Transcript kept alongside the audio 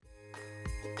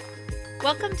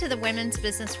Welcome to the Women's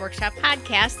Business Workshop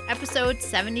Podcast, episode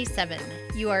 77.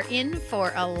 You are in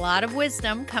for a lot of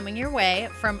wisdom coming your way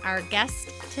from our guest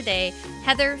today,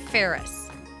 Heather Ferris.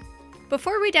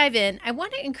 Before we dive in, I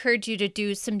want to encourage you to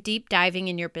do some deep diving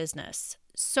in your business.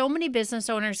 So many business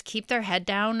owners keep their head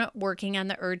down working on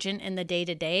the urgent and the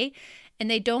day-to-day, and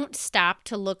they don't stop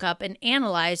to look up and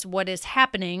analyze what is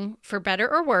happening, for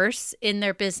better or worse, in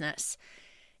their business.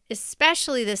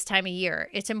 Especially this time of year,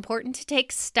 it's important to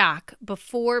take stock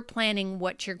before planning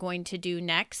what you're going to do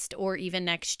next or even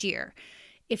next year.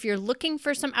 If you're looking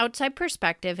for some outside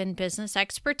perspective and business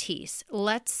expertise,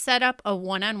 let's set up a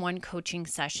one-on-one coaching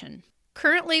session.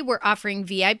 Currently, we're offering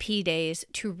VIP days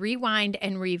to rewind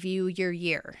and review your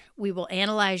year. We will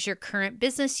analyze your current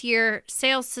business year,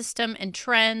 sales system and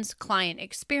trends, client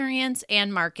experience,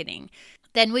 and marketing.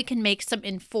 Then we can make some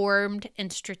informed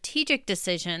and strategic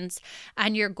decisions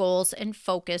on your goals and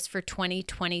focus for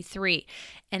 2023.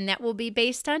 And that will be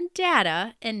based on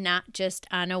data and not just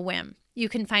on a whim. You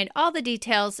can find all the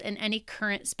details and any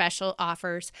current special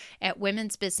offers at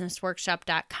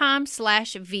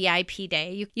womensbusinessworkshop.com/VIP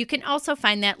day. You can also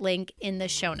find that link in the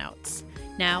show notes.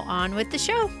 Now on with the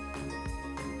show.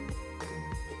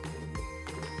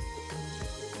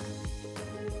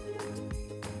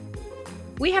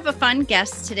 We have a fun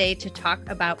guest today to talk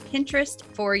about Pinterest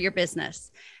for your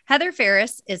business. Heather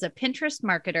Ferris is a Pinterest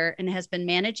marketer and has been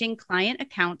managing client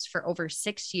accounts for over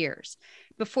 6 years.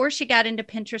 Before she got into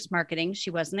Pinterest marketing,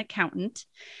 she was an accountant.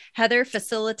 Heather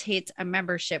facilitates a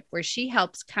membership where she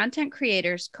helps content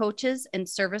creators, coaches, and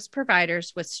service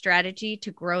providers with strategy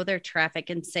to grow their traffic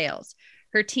and sales.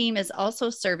 Her team is also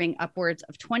serving upwards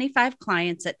of 25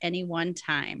 clients at any one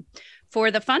time. For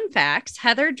the fun facts,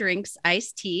 Heather drinks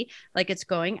iced tea like it's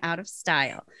going out of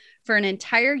style. For an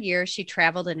entire year, she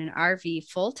traveled in an RV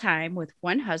full-time with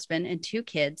one husband and 2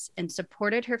 kids and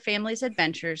supported her family's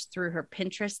adventures through her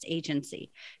Pinterest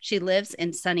agency. She lives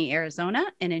in sunny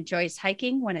Arizona and enjoys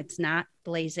hiking when it's not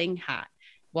blazing hot.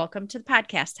 Welcome to the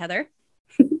podcast, Heather.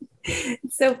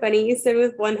 It's so funny. You said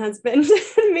with one husband.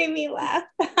 It made me laugh.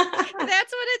 That's what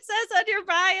it says on your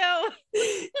bio.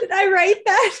 Did I write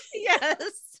that?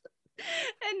 Yes.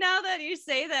 And now that you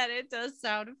say that, it does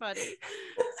sound funny.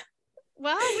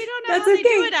 Well, we don't know how they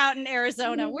do it out in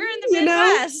Arizona. We're in the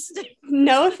Midwest.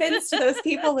 No offense to those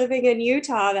people living in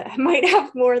Utah that might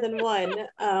have more than one.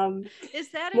 Is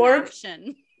that an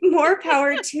option? More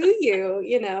power to you,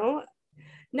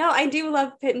 No, I do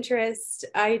love Pinterest.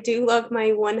 I do love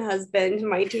my one husband,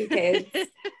 my 2 kids.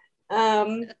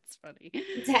 That's funny.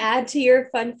 To add to your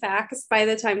fun facts, by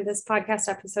the time this podcast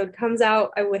episode comes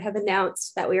out, I would have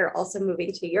announced that we are also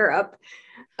moving to Europe.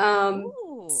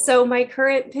 So my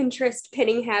current Pinterest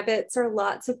pinning habits are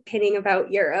lots of pinning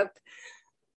about Europe.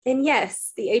 And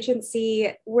yes, the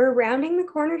agency, we're rounding the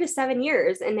corner to 7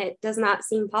 years and it does not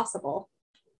seem possible.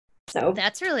 So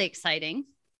that's really exciting.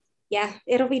 Yeah,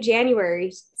 it'll be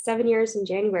January, 7 years in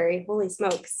January. Holy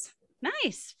smokes.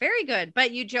 Nice. Very good. But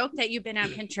you joke that you've been on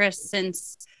Pinterest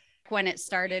since when it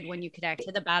started, when you could get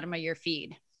to the bottom of your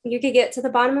feed. You could get to the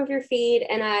bottom of your feed.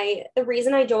 And the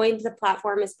reason I joined the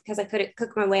platform is because I couldn't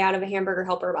cook my way out of a hamburger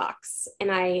helper box. And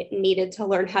I needed to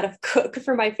learn how to cook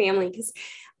for my family because,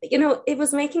 it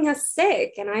was making us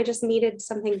sick and I just needed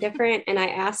something different. And I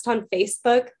asked on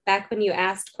Facebook back when you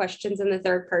asked questions in the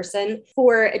third person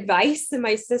for advice. And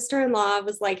my sister-in-law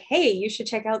was like, hey, you should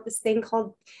check out this thing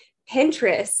called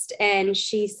Pinterest. And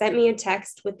she sent me a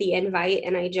text with the invite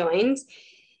and I joined.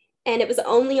 And it was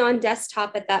only on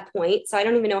desktop at that point. So I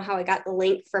don't even know how I got the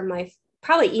link from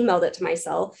probably emailed it to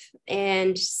myself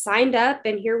and signed up.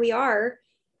 And here we are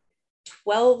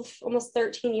 12, almost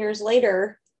 13 years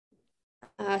later,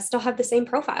 still have the same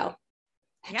profile.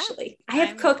 Actually, yeah, I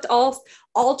have cooked all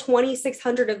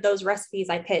 2,600 of those recipes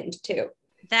I pinned too.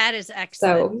 That is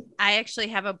excellent. So, I actually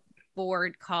have a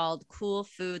board called Cool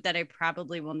Food that I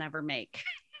probably will never make.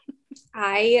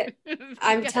 I'm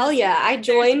telling you, I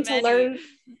joined to learn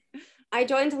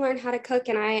how to cook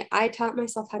and I taught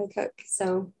myself how to cook.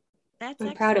 So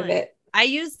I'm proud of it. I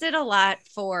used it a lot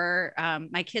for,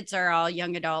 my kids are all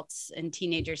young adults and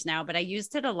teenagers now, but I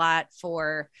used it a lot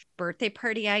for birthday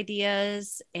party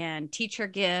ideas and teacher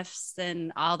gifts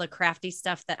and all the crafty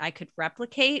stuff that I could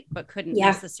replicate, but couldn't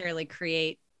necessarily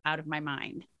create out of my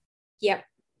mind. Yep.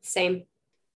 Same.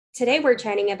 Today, we're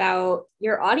chatting about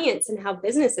your audience and how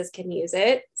businesses can use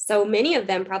it. So many of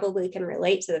them probably can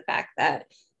relate to the fact that,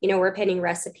 we're pinning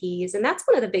recipes. And that's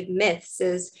one of the big myths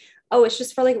is, it's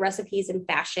just for like recipes and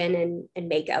fashion and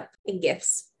makeup and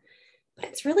gifts. But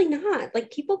it's really not.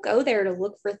 Like people go there to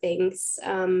look for things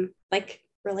like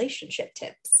relationship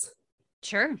tips.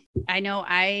 Sure. I know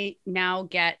I now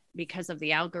get, because of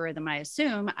the algorithm, I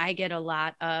assume I get a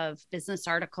lot of business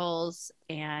articles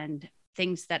and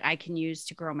things that I can use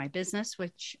to grow my business,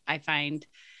 which I find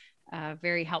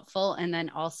very helpful. And then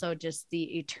also just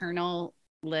the eternal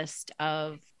list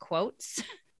of quotes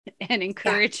and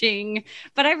encouraging,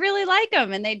 but I really like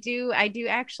them. And I do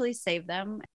actually save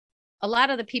them. A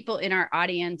lot of the people in our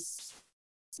audience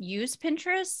use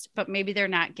Pinterest, but maybe they're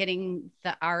not getting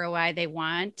the ROI they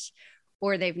want,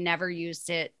 or they've never used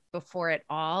it before at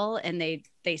all. And they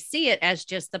see it as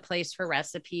just the place for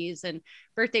recipes and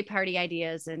birthday party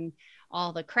ideas and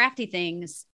all the crafty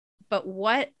things. But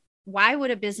why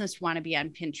would a business want to be on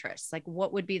Pinterest? Like,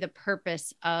 what would be the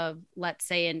purpose of, let's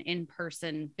say, an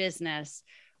in-person business?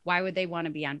 Why would they want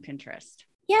to be on Pinterest?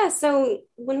 Yeah. So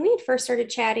when we had first started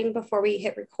chatting before we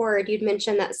hit record, you'd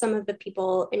mentioned that some of the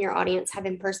people in your audience have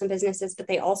in-person businesses, but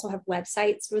they also have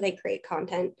websites where they create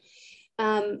content.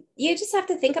 You just have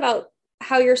to think about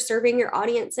how you're serving your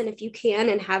audience. And if you can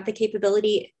and have the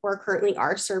capability or currently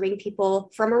are serving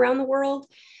people from around the world,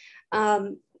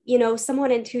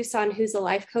 someone in Tucson who's a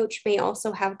life coach may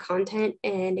also have content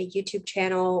and a YouTube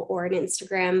channel or an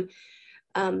Instagram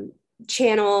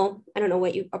channel. I don't know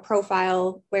a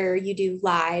profile where you do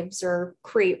lives or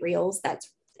create reels.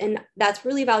 That's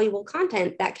really valuable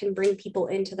content that can bring people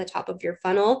into the top of your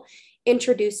funnel,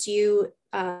 introduce you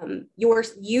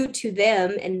to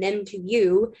them and them to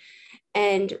you,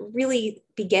 and really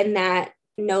begin that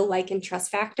know, like, and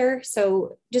trust factor.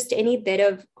 So just any bit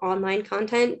of online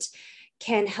content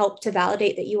can help to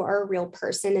validate that you are a real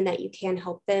person and that you can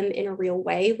help them in a real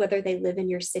way, whether they live in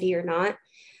your city or not.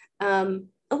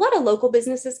 A lot of local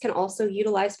businesses can also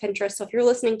utilize Pinterest. So if you're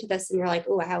listening to this and you're like,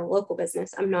 oh, I have a local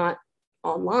business, I'm not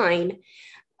online.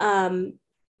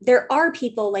 There are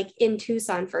people like in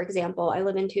Tucson, for example. I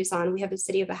live in Tucson. We have a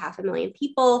city of 500,000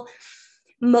 people.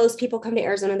 Most people come to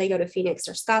Arizona, they go to Phoenix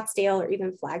or Scottsdale or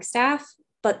even Flagstaff,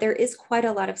 but there is quite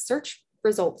a lot of search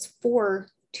results for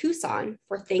Tucson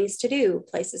for things to do,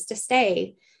 places to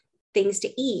stay, things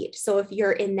to eat. So if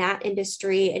you're in that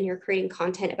industry and you're creating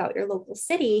content about your local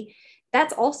city,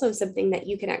 that's also something that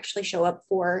you can actually show up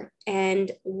for.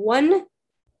 And one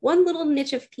little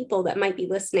niche of people that might be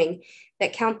listening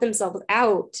that count themselves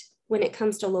out when it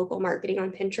comes to local marketing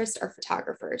on Pinterest are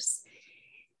photographers.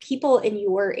 People in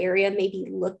your area may be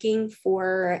looking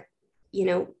for,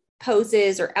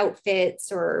 poses or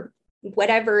outfits or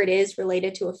whatever it is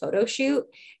related to a photo shoot,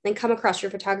 then come across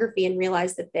your photography and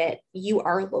realize that you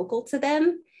are local to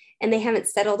them and they haven't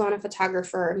settled on a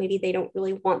photographer. Maybe they don't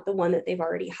really want the one that they've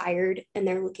already hired and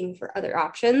they're looking for other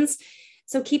options.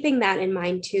 So keeping that in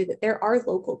mind too, that there are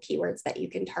local keywords that you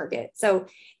can target. So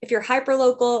if you're hyper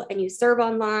local and you serve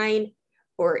online,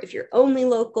 or if you're only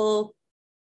local,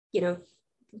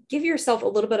 give yourself a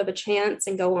little bit of a chance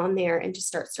and go on there and just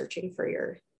start searching for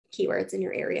your keywords in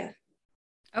your area.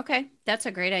 Okay, that's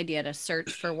a great idea, to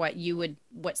search for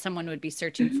what someone would be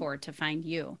searching for to find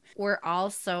you. We're all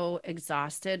so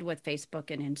exhausted with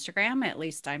Facebook and Instagram, at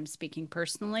least I'm speaking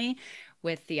personally,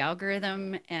 with the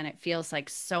algorithm, and it feels like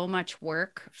so much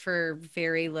work for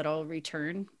very little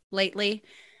return lately,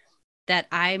 that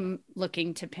I'm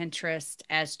looking to Pinterest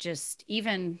as, just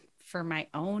even for my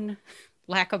own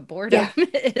lack of boredom,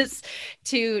 is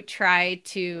to try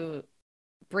to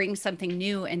bring something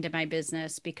new into my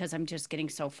business, because I'm just getting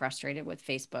so frustrated with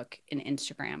Facebook and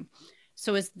Instagram.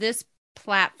 So is this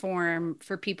platform,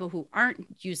 for people who aren't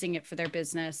using it for their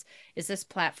business, is this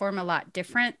platform a lot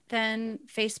different than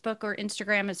Facebook or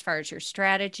Instagram as far as your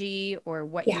strategy or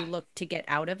what you look to get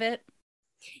out of it?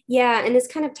 Yeah, and this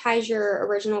kind of ties your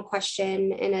original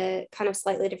question in a kind of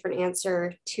slightly different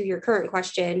answer to your current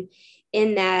question,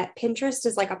 in that Pinterest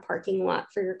is like a parking lot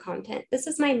for your content. This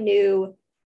is my new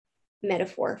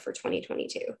metaphor for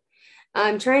 2022.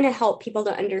 I'm trying to help people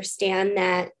to understand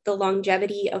that the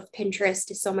longevity of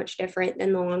Pinterest is so much different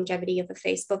than the longevity of a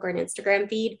Facebook or an Instagram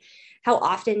feed. How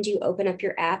often do you open up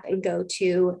your app and go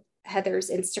to Heather's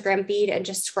Instagram feed and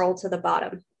just scroll to the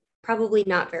bottom? Probably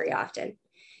not very often,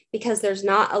 because there's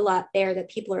not a lot there that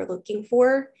people are looking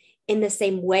for in the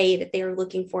same way that they are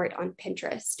looking for it on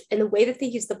Pinterest. And the way that they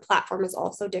use the platform is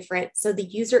also different. So the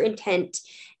user intent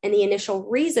and the initial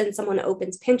reason someone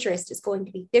opens Pinterest is going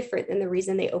to be different than the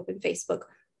reason they open Facebook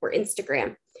or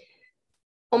Instagram.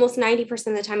 Almost 90%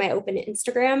 of the time I open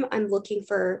Instagram, I'm looking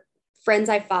for friends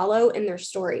I follow and their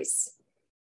stories.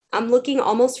 I'm looking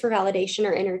almost for validation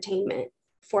or entertainment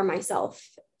for myself.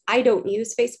 I don't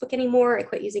use Facebook anymore. I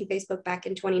quit using Facebook back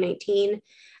in 2019.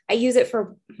 I use it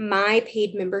for my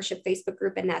paid membership Facebook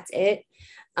group, and that's it.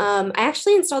 I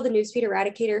actually installed the newsfeed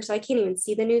eradicator, so I can't even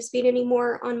see the newsfeed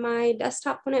anymore on my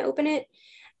desktop when I open it.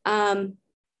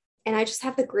 And I just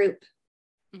have the group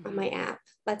on my app.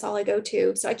 That's all I go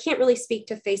to. So I can't really speak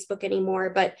to Facebook anymore,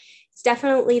 but it's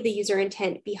definitely the user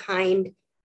intent behind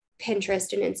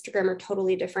Pinterest and Instagram are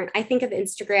totally different. I think of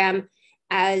Instagram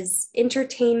as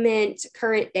entertainment,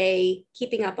 current day,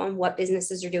 keeping up on what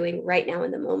businesses are doing right now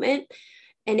in the moment.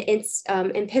 And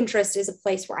and Pinterest is a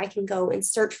place where I can go and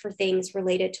search for things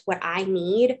related to what I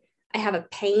need. I have a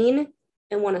pain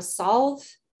and want to solve.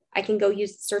 I can go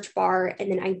use the search bar,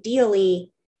 and then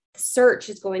ideally the search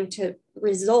is going to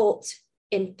result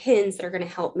in pins that are going to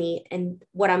help me. And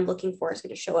what I'm looking for is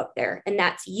going to show up there. And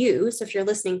that's you. So if you're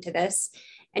listening to this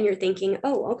and you're thinking,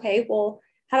 oh, okay, well,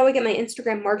 how do I get my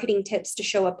Instagram marketing tips to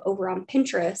show up over on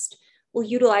Pinterest? Well,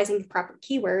 utilizing the proper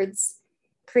keywords,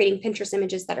 creating Pinterest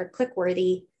images that are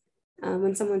click-worthy.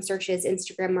 When someone searches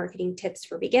Instagram marketing tips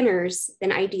for beginners,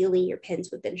 then ideally your pins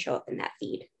would then show up in that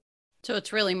feed. So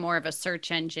it's really more of a search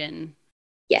engine.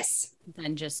 Yes.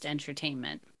 Than just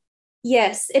entertainment.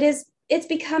 Yes, it is. It's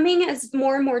becoming, as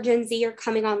more and more Gen Z are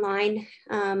coming online.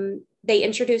 They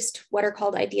introduced what are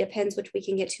called idea pins, which we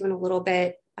can get to in a little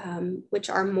bit, which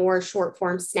are more short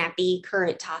form, snappy,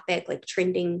 current topic, like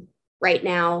trending right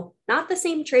now. Not the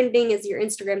same trending as your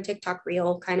Instagram, TikTok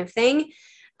reel kind of thing,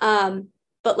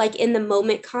 but like in the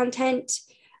moment content.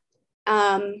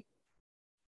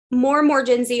 More and more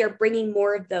Gen Z are bringing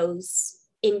more of those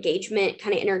engagement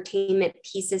kind of entertainment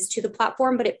pieces to the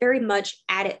platform, but it very much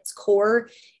at its core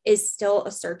is still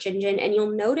a search engine. And you'll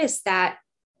notice that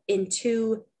in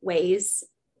two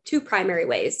primary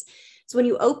ways. So when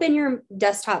you open your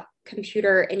desktop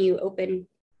computer and you open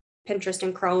Pinterest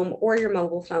and Chrome or your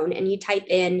mobile phone and you type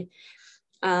in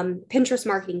Pinterest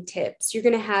marketing tips, you're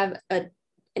going to have an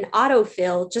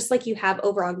autofill just like you have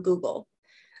over on Google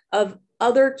of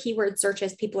other keyword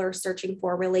searches people are searching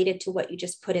for related to what you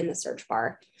just put in the search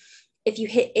bar. If you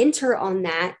hit enter on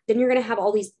that, then you're going to have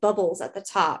all these bubbles at the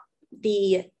top.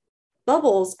 The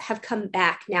bubbles have come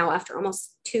back now after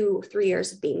almost 2-3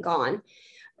 years of being gone.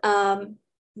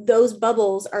 Those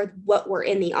bubbles are what were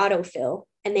in the autofill,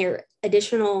 and they're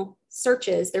additional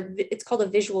searches. It's called a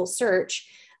visual search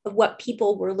of what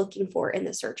people were looking for in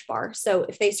the search bar. So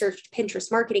if they searched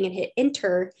Pinterest marketing and hit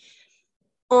enter,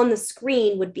 on the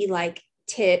screen would be like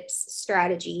tips,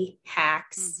 strategy,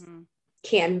 hacks,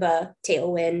 Canva,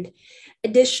 Tailwind,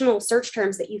 additional search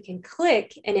terms that you can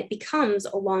click, and it becomes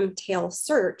a long tail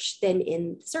search then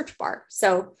in the search bar.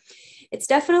 So it's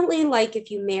definitely like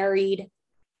if you married,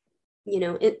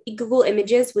 Google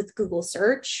Images with Google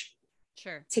Search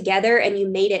together and you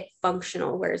made it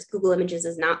functional, whereas Google Images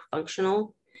is not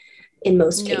functional in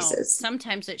most cases.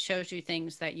 Sometimes it shows you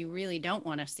things that you really don't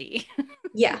want to see.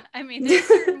 Yeah. I mean, there's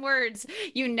certain words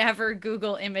you never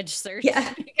Google image search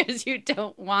because you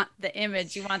don't want the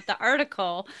image. You want the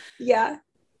article. Yeah.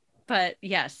 But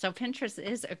yes, so Pinterest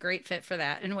is a great fit for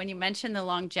that. And when you mention the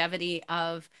longevity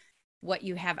of what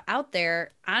you have out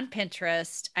there on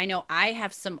Pinterest, I know I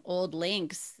have some old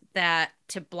links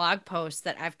to blog posts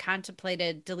that I've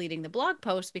contemplated deleting the blog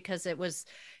post because it was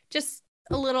just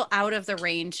a little out of the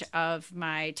range of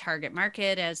my target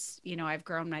market as, I've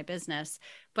grown my business,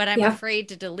 but I'm afraid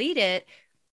to delete it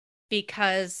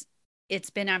because it's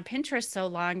been on Pinterest so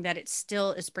long that it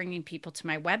still is bringing people to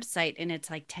my website, and it's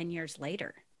like 10 years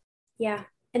later. Yeah.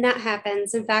 And that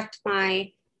happens. In fact,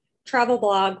 my travel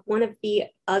blog, one of the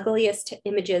ugliest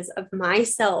images of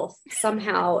myself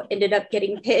somehow ended up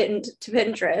getting pinned to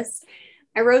Pinterest.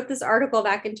 I wrote this article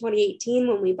back in 2018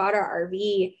 when we bought our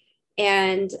RV,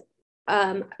 and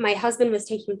my husband was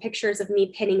taking pictures of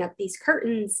me pinning up these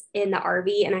curtains in the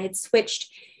RV, and I had switched.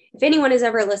 If anyone has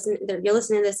ever listened, you're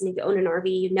listening to this and if you own an RV,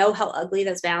 you know how ugly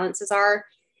those valances are,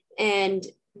 and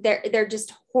they're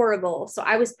just horrible. So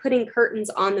I was putting curtains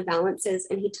on the valances,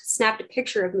 and he snapped a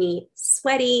picture of me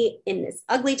sweaty in this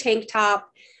ugly tank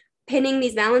top, pinning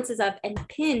these valances up, and the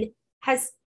pin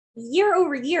has year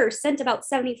over year sent about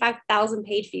 75,000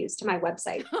 page views to my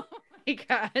website. Oh my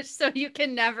gosh. So you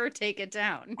can never take it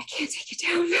down. I can't take it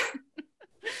down.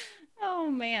 Oh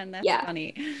man, that's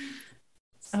funny.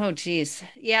 Oh geez.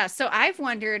 Yeah. So I've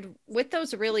wondered with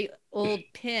those really old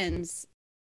pins,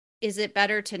 is it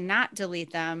better to not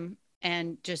delete them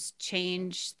and just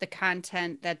change the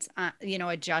content that's on,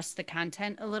 adjust the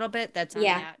content a little bit that's on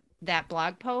that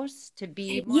blog post to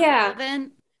be more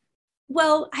relevant?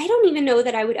 Well, I don't even know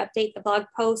that I would update the blog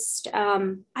post.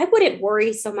 I wouldn't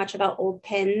worry so much about old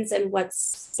pins and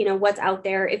what's out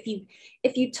there. If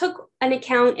you took an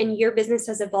account and your business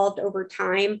has evolved over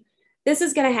time, this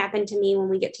is going to happen to me when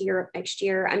we get to Europe next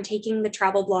year. I'm taking the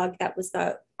travel blog that was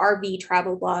the RV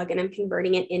travel blog, and I'm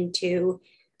converting it into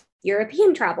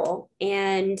European travel.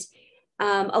 And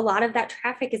A lot of that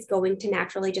traffic is going to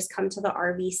naturally just come to the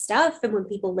RV stuff. And when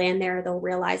people land there, they'll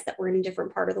realize that we're in a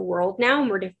different part of the world now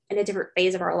and we're in a different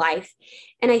phase of our life.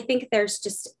 And I think there's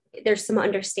some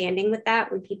understanding with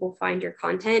that when people find your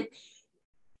content.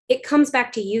 It comes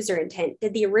back to user intent.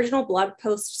 Did the original blog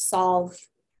post solve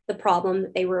the problem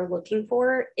that they were looking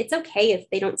for? It's okay if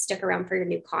they don't stick around for your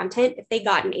new content. If they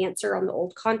got an answer on the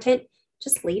old content,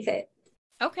 just leave it.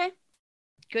 Okay.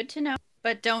 Good to know,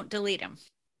 but don't delete them.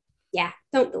 Yeah,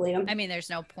 don't delete them. I mean, there's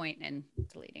no point in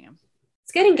deleting them.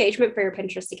 It's good engagement for your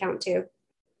Pinterest account too.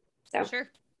 So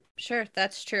Sure.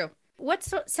 That's true.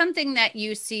 What's something that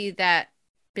you see that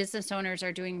business owners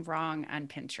are doing wrong on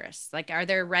Pinterest? Like, are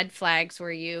there red flags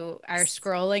where you are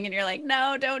scrolling and you're like,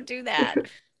 no, don't do that?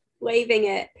 Waving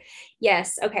it.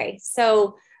 Yes. Okay.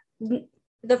 So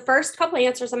the first couple of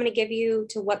answers I'm going to give you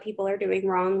to what people are doing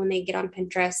wrong when they get on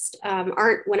Pinterest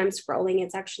aren't when I'm scrolling.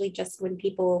 It's actually just when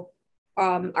people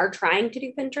are trying to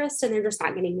do Pinterest and they're just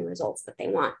not getting the results that they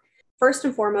want. First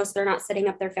and foremost, they're not setting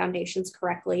up their foundations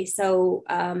correctly. So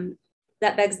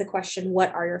that begs the question,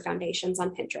 what are your foundations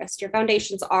on Pinterest? Your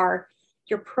foundations are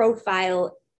your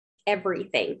profile,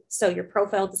 everything. So your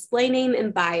profile display name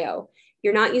and bio.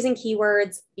 You're not using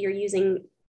keywords. You're using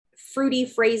fruity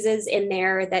phrases in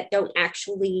there that don't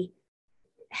actually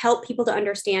help people to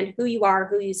understand who you are,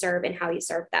 who you serve, and how you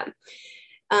serve them.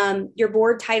 Your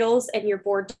board titles and your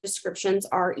board descriptions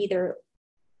are either,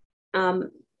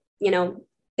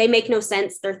 they make no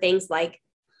sense. They're things like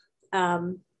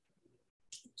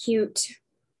cute.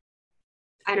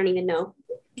 I don't even know.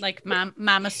 Like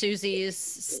Mama Susie's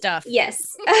stuff.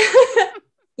 Yes.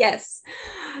 Yes.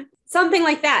 Something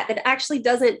like that actually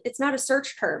it's not a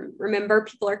search term. Remember,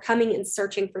 people are coming and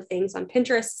searching for things on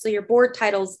Pinterest. So your board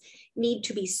titles need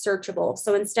to be searchable.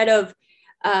 So instead of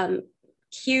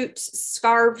cute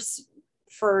scarves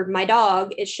for my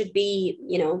dog, it should be,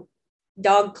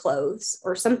 dog clothes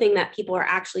or something that people are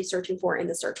actually searching for in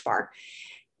the search bar.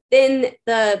 Then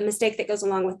the mistake that goes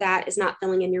along with that is not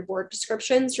filling in your board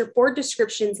descriptions. Your board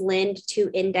descriptions lend to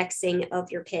indexing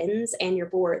of your pins and your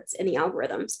boards in the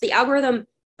algorithms. The algorithm,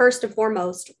 first and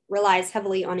foremost, relies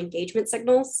heavily on engagement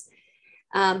signals.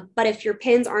 But if your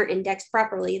pins aren't indexed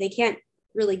properly, they can't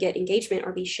really get engagement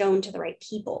or be shown to the right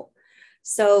people.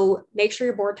 So make sure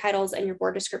your board titles and your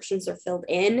board descriptions are filled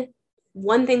in.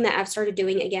 One thing that I've started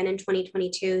doing again in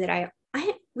 2022 that I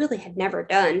really had never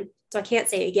done, so I can't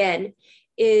say again,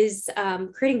 is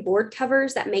creating board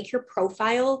covers that make your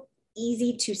profile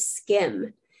easy to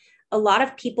skim. A lot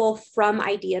of people from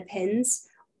idea pins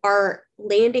are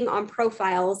landing on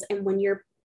profiles, and when your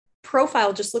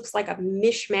profile just looks like a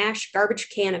mishmash garbage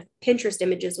can of Pinterest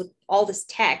images with all this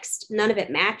text, none of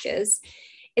it matches.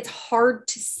 It's hard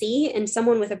to see. And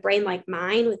someone with a brain like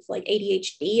mine with like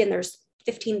ADHD, and there's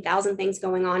 15,000 things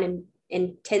going on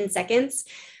in 10 seconds,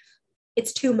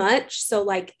 it's too much. So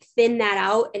like thin that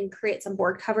out and create some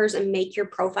board covers and make your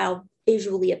profile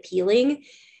visually appealing.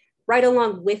 Right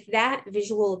along with that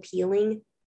visual appealing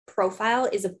profile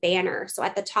is a banner. So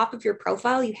at the top of your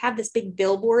profile, you have this big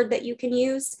billboard that you can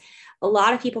use. A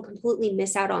lot of people completely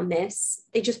miss out on this.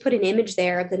 They just put an image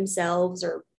there of themselves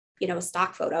or, a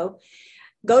stock photo.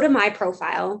 Go to my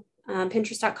profile,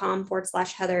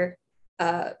 pinterest.com/Heather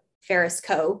Ferris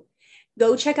Co.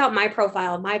 Go check out my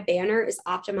profile. My banner is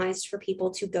optimized for people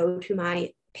to go to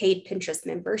my paid Pinterest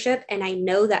membership. And I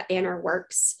know that banner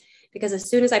works because as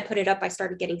soon as I put it up, I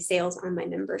started getting sales on my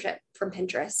membership from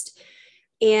Pinterest.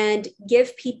 And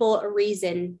give people a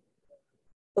reason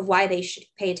of why they should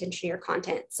pay attention to your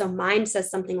content. So mine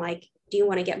says something like, do you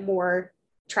want to get more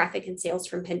traffic and sales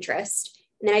from Pinterest?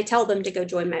 And then I tell them to go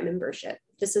join my membership.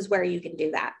 This is where you can do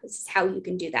that. This is how you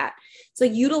can do that. So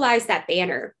utilize that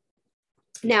banner.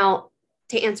 Now,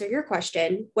 to answer your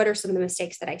question, what are some of the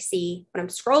mistakes that I see when I'm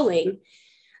scrolling?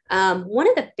 One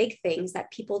of the big things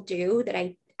that people do that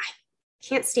I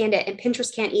can't stand it, and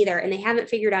Pinterest can't either, and they haven't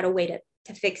figured out a way to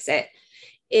fix it,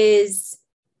 is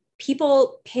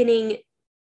people pinning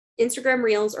Instagram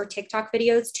Reels or TikTok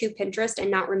videos to Pinterest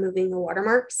and not removing the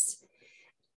watermarks.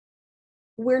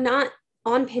 We're not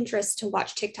on Pinterest to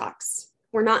watch TikToks.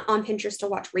 We're not on Pinterest to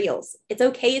watch Reels. It's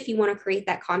okay if you want to create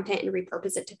that content and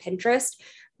repurpose it to Pinterest,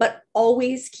 but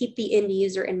always keep the end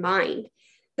user in mind.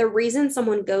 The reason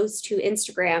someone goes to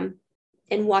Instagram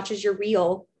and watches your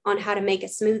reel on how to make a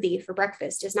smoothie for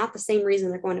breakfast is not the same reason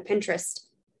they're going to Pinterest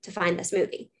to find the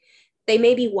smoothie. They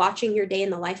may be watching your day in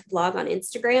the life vlog on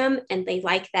Instagram and they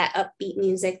like that upbeat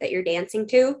music that you're dancing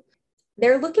to.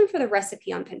 They're looking for the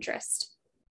recipe on Pinterest.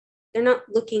 They're not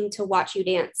looking to watch you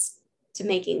dance to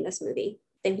making the smoothie.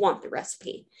 They want the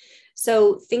recipe.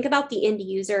 So think about the end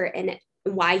user and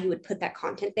why you would put that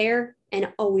content there,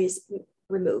 and always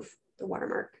remove the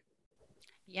watermark.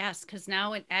 Yes, because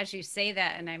now as you say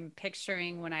that, and I'm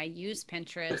picturing when I use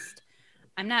Pinterest,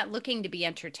 I'm not looking to be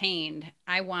entertained.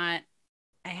 I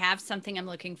have something I'm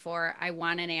looking for. I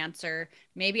want an answer.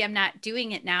 Maybe I'm not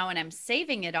doing it now and I'm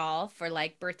saving it all for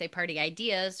like birthday party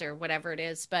ideas or whatever it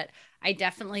is, but I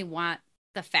definitely want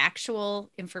the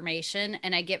factual information.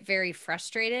 And I get very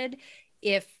frustrated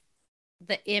if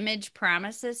the image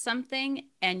promises something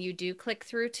and you do click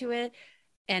through to it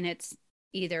and it's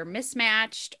either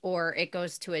mismatched or it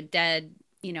goes to a dead,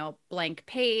 blank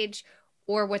page,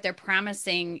 or what they're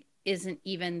promising isn't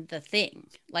even the thing.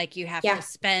 Like you have to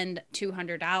spend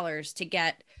 $200 to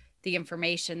get the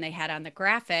information they had on the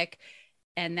graphic.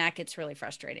 And that gets really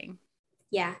frustrating.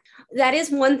 Yeah, that is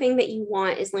one thing that you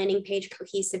want is landing page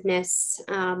cohesiveness.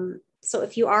 So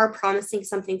if you are promising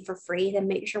something for free, then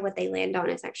make sure what they land on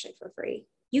is actually for free.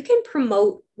 You can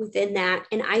promote within that.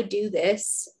 And I do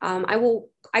this.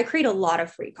 I create a lot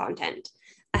of free content.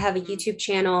 I have a YouTube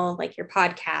channel, like your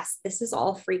podcast. This is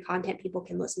all free content people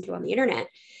can listen to on the internet.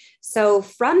 So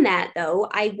from that, though,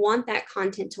 I want that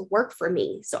content to work for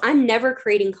me. So I'm never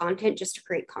creating content just to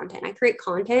create content. I create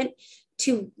content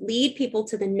to lead people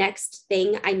to the next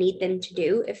thing I need them to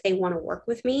do if they want to work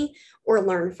with me or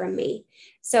learn from me.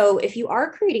 So if you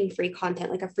are creating free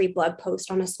content, like a free blog post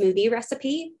on a smoothie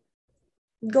recipe,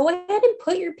 go ahead and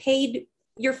put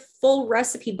your full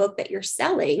recipe book that you're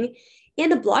selling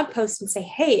in a blog post and say,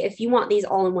 hey, if you want these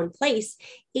all in one place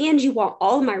and you want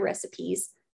all of my recipes,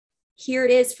 here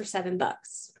it is for $7.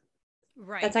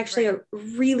 Right. That's actually a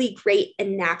really great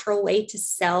and natural way to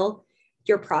sell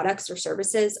your products or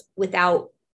services without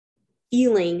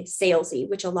feeling salesy,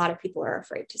 which a lot of people are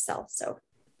afraid to sell. So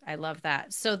I love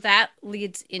that. So that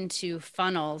leads into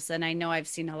funnels. And I know I've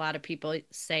seen a lot of people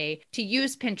say to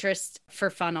use Pinterest for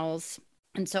funnels.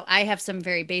 And so I have some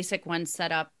very basic ones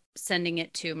set up, sending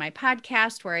it to my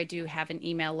podcast where I do have an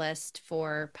email list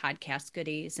for podcast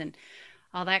goodies and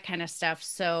all that kind of stuff.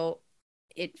 So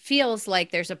it feels like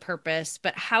there's a purpose,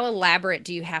 but how elaborate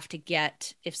do you have to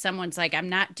get if someone's like, I'm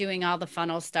not doing all the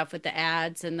funnel stuff with the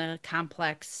ads and the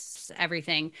complex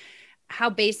everything? How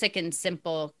basic and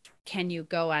simple can you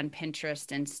go on Pinterest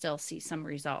and still see some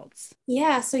results?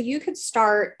 Yeah, so you could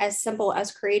start as simple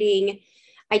as creating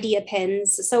idea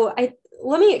pins. So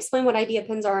let me explain what idea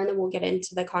pins are, and then we'll get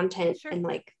into the content and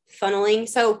like funneling.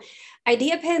 So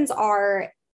idea pins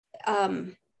are,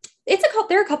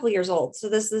 they're a couple of years old, so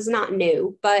this is not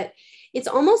new, but it's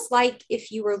almost like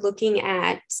if you were looking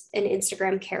at an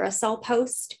Instagram carousel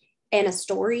post and a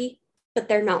story, but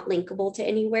they're not linkable to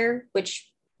anywhere, which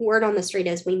word on the street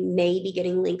is we may be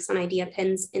getting links on idea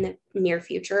pins in the near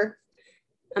future.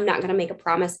 I'm not going to make a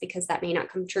promise because that may not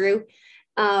come true.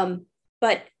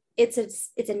 But it's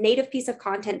a native piece of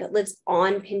content that lives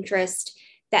on Pinterest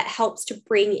that helps to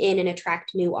bring in and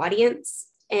attract new audience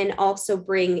and also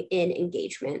bring in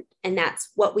engagement. And that's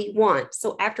what we want.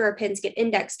 So after our pins get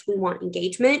indexed, we want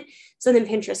engagement. So then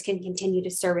Pinterest can continue to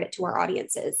serve it to our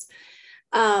audiences.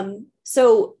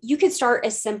 So you could start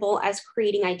as simple as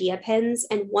creating idea pins.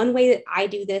 And one way that I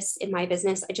do this in my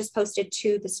business, I just posted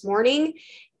 2 this morning,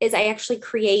 is I actually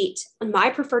create on my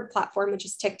preferred platform, which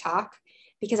is TikTok,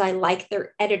 because I like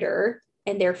their editor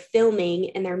and their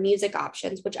filming and their music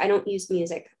options, which I don't use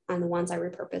music on the ones I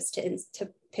repurpose to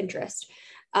Pinterest.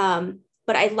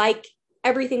 But I like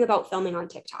everything about filming on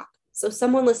TikTok. So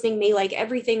someone listening may like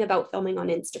everything about filming on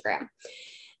Instagram.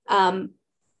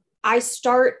 I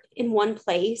start in one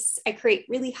place. I create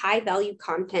really high value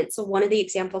content. So one of the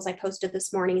examples I posted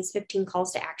this morning is 15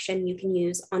 calls to action you can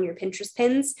use on your Pinterest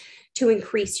pins to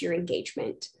increase your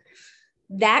engagement.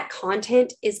 That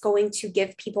content is going to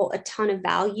give people a ton of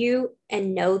value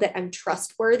and know that I'm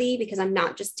trustworthy because I'm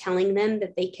not just telling them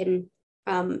that they can,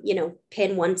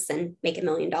 pin once and make $1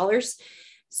 million.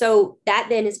 So that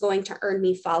then is going to earn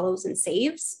me follows and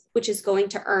saves, which is going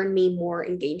to earn me more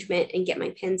engagement and get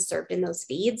my pins served in those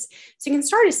feeds. So you can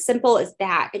start as simple as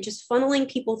that and just funneling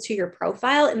people to your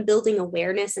profile and building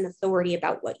awareness and authority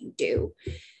about what you do.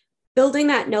 Building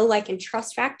that know, like, and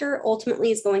trust factor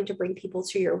ultimately is going to bring people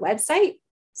to your website.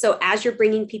 So as you're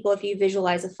bringing people, if you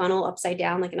visualize a funnel upside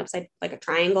down, like a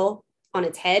triangle on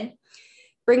its head,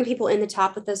 bring people in the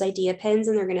top with those idea pins,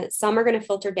 and some are going to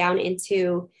filter down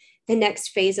into the next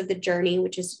phase of the journey,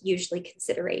 which is usually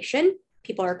consideration.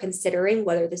 People are considering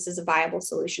whether this is a viable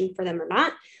solution for them or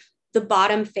not. The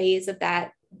bottom phase of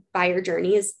that buyer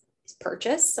journey is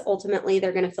purchase. Ultimately,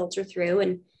 they're going to filter through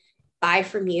and buy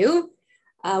from you,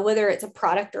 whether it's a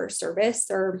product or a service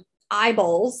or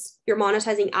eyeballs. You're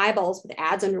monetizing eyeballs with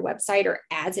ads on your website or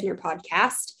ads in your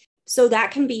podcast. So that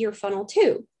can be your funnel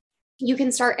too. You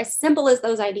can start as simple as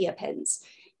those idea pins.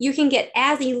 you can get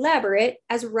as elaborate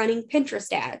as running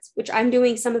Pinterest ads, which I'm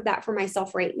doing some of that for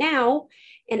myself right now.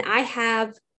 And I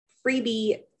have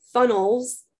freebie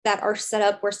funnels that are set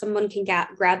up where someone can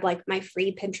grab like my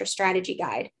free Pinterest strategy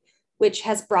guide, which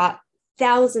has brought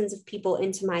thousands of people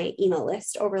into my email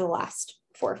list over the last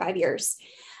 4 or 5 years.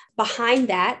 Behind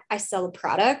that, I sell a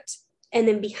product. And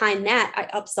then behind that,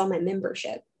 I upsell my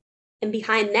membership. And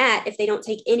behind that, if they don't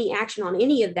take any action on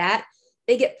any of that,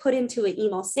 they get put into an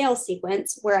email sales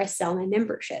sequence where I sell my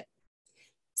membership.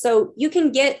 So you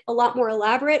can get a lot more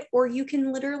elaborate, or you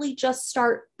can literally just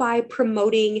start by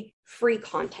promoting free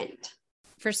content.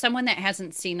 For someone that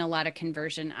hasn't seen a lot of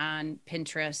conversion on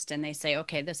Pinterest and they say,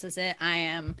 okay, this is it. I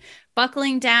am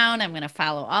buckling down. I'm going to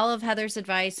follow all of Heather's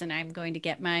advice and I'm going to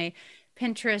get my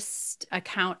Pinterest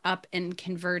account up and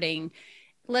converting.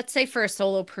 Let's say for a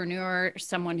solopreneur,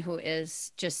 someone who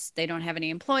is just, they don't have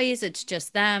any employees, it's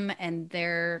just them and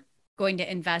they're going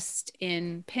to invest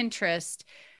in Pinterest.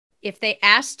 If they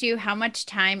asked you how much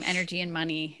time, energy, and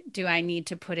money do I need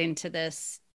to put into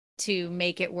this to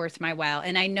make it worth my while?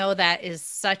 And I know that is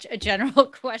such a general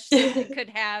question. It could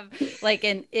have like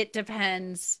an it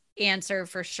depends answer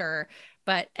for sure.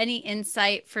 But any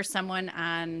insight for someone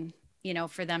on,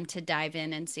 for them to dive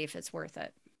in and see if it's worth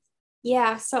it?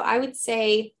 Yeah. So I would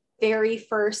say very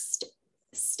first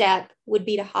step would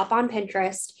be to hop on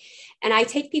Pinterest. And I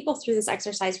take people through this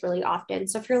exercise really often.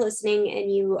 So if you're listening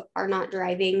and you are not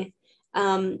driving,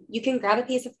 you can grab a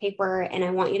piece of paper and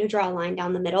I want you to draw a line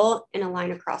down the middle and a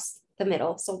line across the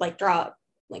middle. So like draw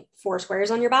like 4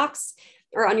 squares on your box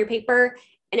or on your paper.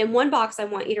 And in one box, I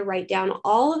want you to write down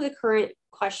all of the current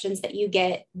questions that you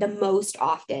get the most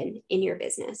often in your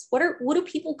business. What do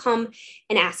people come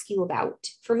and ask you about?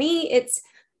 For me, it's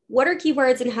what are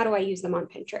keywords and how do I use them on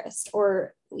Pinterest?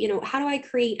 Or, how do I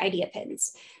create idea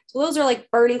pins? So those are like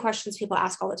burning questions people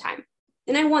ask all the time.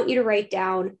 And I want you to write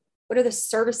down what are the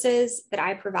services that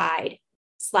I provide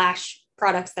 /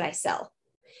 products that I sell.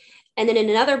 And then in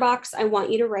another box, I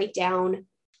want you to write down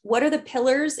what are the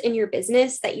pillars in your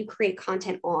business that you create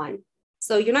content on.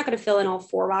 So you're not going to fill in all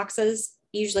 4 boxes.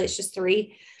 Usually it's just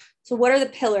 3. So what are the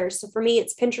pillars? So for me,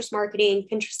 it's Pinterest marketing,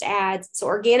 Pinterest ads. So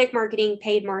organic marketing,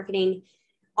 paid marketing,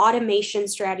 automation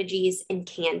strategies, and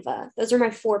Canva. Those are my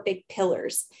 4 big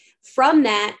pillars. From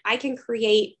that, I can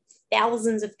create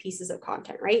thousands of pieces of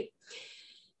content, right?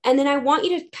 And then I want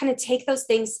you to kind of take those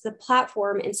things to the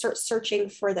platform and start searching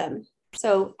for them.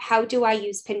 So how do I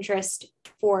use Pinterest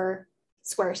for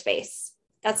Squarespace?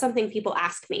 That's something people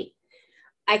ask me.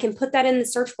 I can put that in the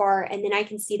search bar and then I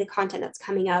can see the content that's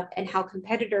coming up and how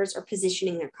competitors are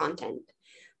positioning their content.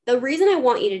 The reason I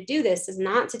want you to do this is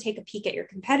not to take a peek at your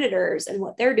competitors and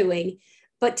what they're doing,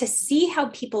 but to see how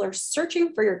people are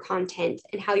searching for your content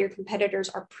and how your competitors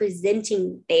are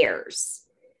presenting theirs.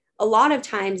 A lot of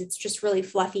times it's just really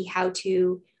fluffy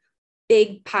how-to,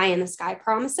 big pie in the sky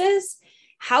promises.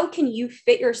 How can you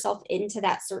fit yourself into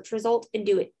that search result and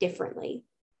do it differently?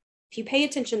 If you pay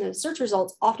attention to the search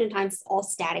results, oftentimes it's all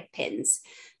static pins.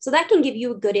 So that can give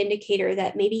you a good indicator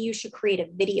that maybe you should create a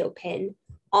video pin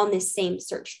on this same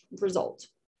search result.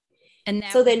 And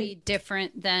that would be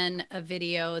different than a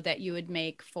video that you would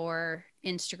make for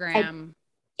Instagram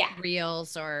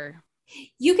Reels, or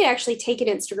you could actually take an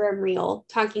Instagram Reel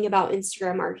talking about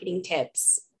Instagram marketing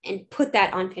tips and put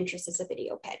that on Pinterest as a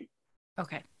video pin.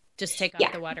 Okay. Just take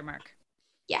off the watermark.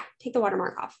 Yeah. Take the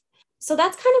watermark off. So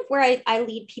that's kind of where I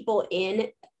lead people in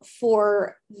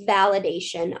for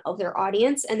validation of their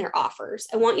audience and their offers.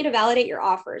 I want you to validate your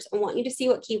offers. I want you to see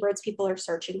what keywords people are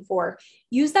searching for.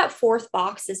 Use that 4th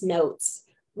box as notes.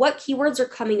 What keywords are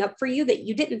coming up for you that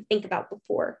you didn't think about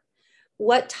before?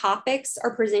 What topics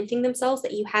are presenting themselves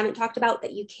that you haven't talked about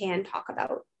that you can talk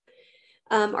about?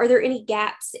 Are there any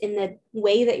gaps in the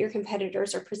way that your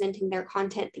competitors are presenting their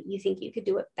content that you think you could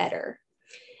do it better?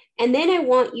 And then I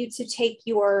want you to take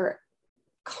your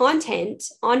content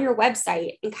on your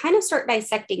website and kind of start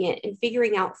dissecting it and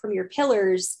figuring out from your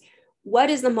pillars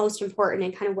what is the most important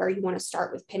and kind of where you want to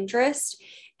start with Pinterest.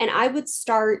 And I would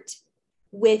start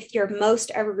with your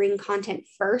most evergreen content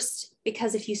first,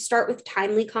 because if you start with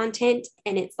timely content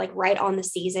and it's like right on the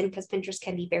season, because Pinterest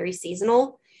can be very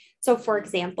seasonal. So for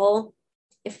example,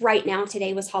 if right now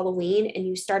today was Halloween and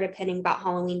you started pinning about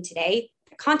Halloween today,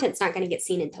 the content's not going to get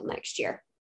seen until next year.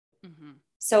 Mm-hmm.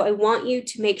 So I want you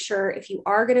to make sure if you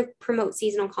are going to promote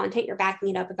seasonal content, you're backing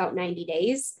it up about 90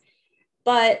 days.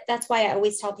 But that's why I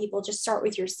always tell people just start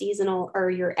with your seasonal or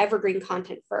your evergreen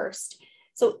content first.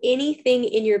 So anything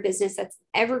in your business that's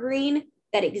evergreen,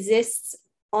 that exists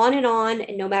on,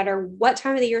 and no matter what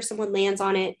time of the year someone lands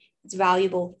on it, it's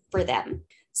valuable for them.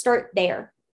 Start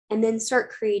there and then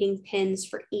start creating pins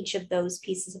for each of those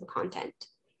pieces of content.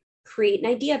 create an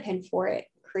idea pin for it,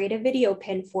 create a video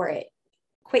pin for it.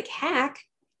 Quick hack,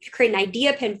 create an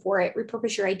idea pin for it,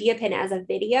 repurpose your idea pin as a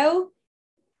video,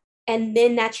 and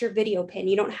then that's your video pin.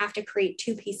 You don't have to create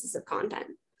 2 pieces of content.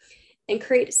 And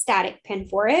create a static pin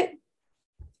for it.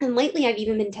 And lately, I've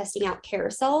even been testing out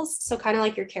carousels. So kind of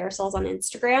like your carousels on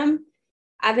Instagram,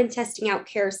 I've been testing out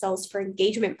carousels for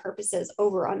engagement purposes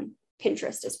over on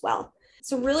Pinterest as well.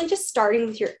 So really just starting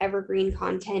with your evergreen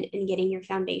content and getting your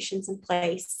foundations in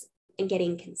place and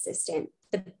getting consistent.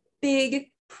 The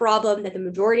big problem that the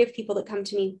majority of people that come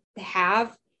to me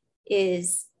have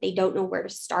is they don't know where to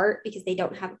start because they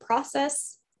don't have a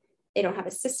process, they don't have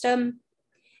a system,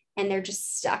 and they're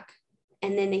just stuck.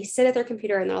 And then they sit at their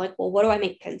computer and they're like, well, what do I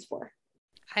make pins for?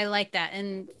 I like that.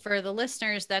 And for the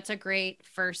listeners, that's a great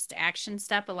first action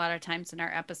step. A lot of times in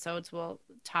our episodes, we'll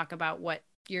talk about what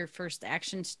your first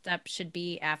action step should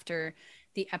be after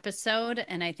the episode.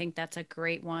 And I think that's a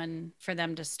great one for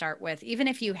them to start with. Even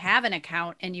if you have an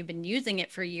account and you've been using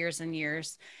it for years and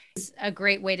years, it's a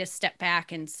great way to step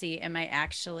back and see, am I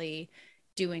actually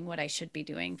doing what I should be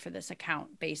doing for this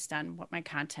account based on what my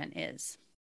content is?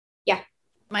 Yeah.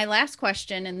 My last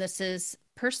question, and this is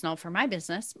personal for my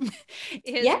business,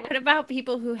 is what about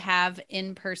people who have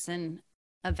in-person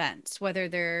events, whether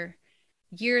they're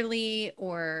yearly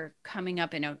or coming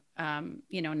up in a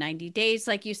 90 days,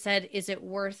 like you said? Is it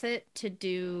worth it to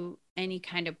do any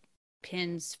kind of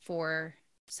pins for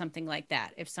something like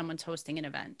that if someone's hosting an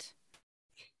event?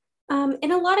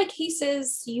 In a lot of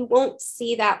cases, you won't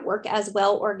see that work as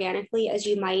well organically as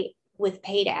you might with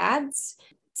paid ads,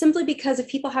 simply because if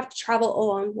people have to travel a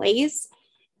long ways,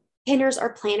 pinners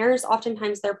are planners.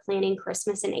 Oftentimes they're planning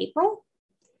Christmas in April.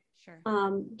 Sure.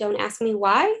 Don't ask me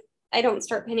why. I don't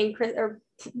start planning Christmas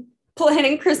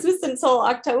until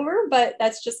October, but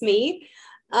that's just me.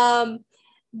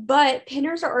 But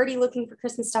pinners are already looking for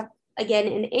Christmas stuff again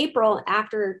in April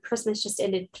after Christmas just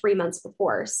ended 3 months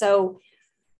before. So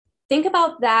think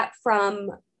about that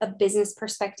from a business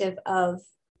perspective of,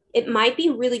 it might be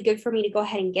really good for me to go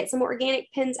ahead and get some organic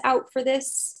pins out for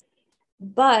this,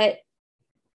 but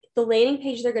the landing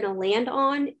page they're going to land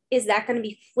on, is that going to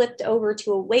be flipped over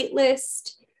to a wait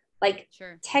list? Like,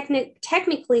 sure.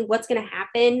 Technically, what's going to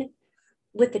happen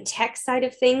with the tech side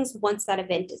of things once that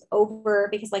event is over?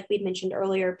 Because like we'd mentioned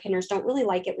earlier, pinners don't really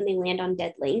like it when they land on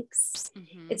dead links.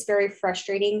 Mm-hmm. It's very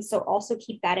frustrating. So also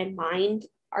keep that in mind.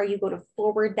 Are you going to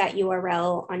forward that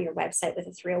URL on your website with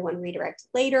a 301 redirect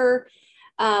later?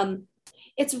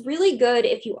 It's really good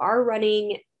if you are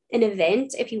running an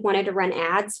event, if you wanted to run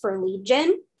ads for lead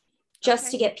gen,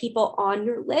 just to get people on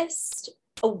your list,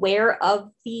 aware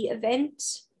of the event.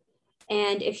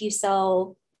 And if you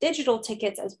sell digital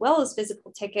tickets as well as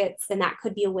physical tickets, then that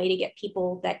could be a way to get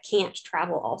people that can't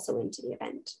travel also into the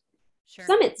event. Sure.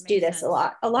 Summits do this a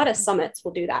lot. A lot of summits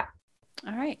will do that.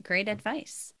 All right. Great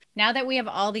advice. Now that we have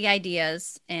all the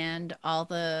ideas and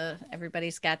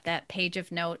everybody's got that page of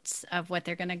notes of what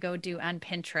they're going to go do on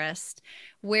Pinterest,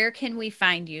 where can we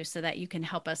find you so that you can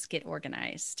help us get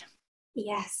organized?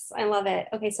 Yes, I love it.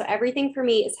 Okay, so everything for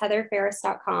me is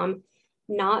heatherfarris.com,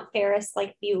 not Ferris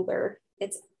like Bueller.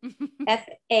 It's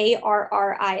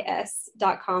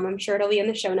FARRIS.com. I'm sure it'll be in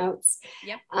the show notes.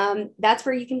 Yep. That's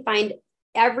where you can find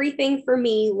everything for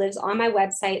me lives on my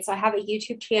website. So I have a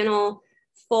YouTube channel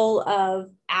full of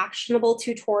actionable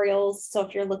tutorials. So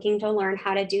if you're looking to learn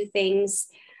how to do things,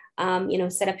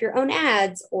 set up your own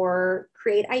ads or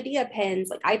create idea pins,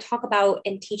 like I talk about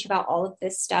and teach about all of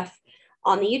this stuff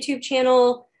on the YouTube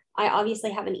channel. I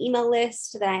obviously have an email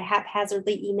list that I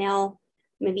haphazardly email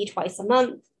maybe twice a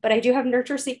month, but I do have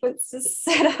nurture sequences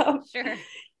set up. Sure.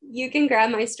 You can grab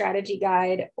my strategy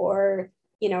guide or,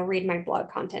 read my blog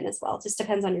content as well. It just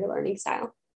depends on your learning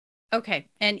style. Okay.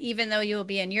 And even though you'll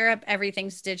be in Europe,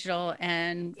 everything's digital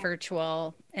and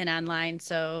virtual and online,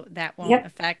 so that won't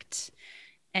affect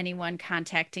anyone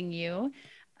contacting you.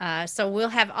 So we'll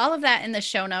have all of that in the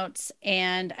show notes.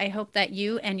 And I hope that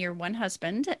you and your one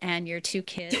husband and your 2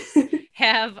 kids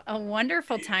have a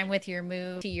wonderful time with your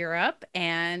move to Europe.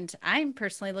 And I'm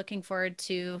personally looking forward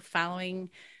to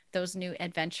following those new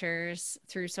adventures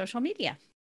through social media.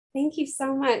 Thank you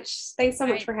so much. Thanks so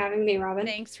much for having me, Robin.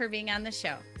 Thanks for being on the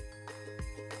show.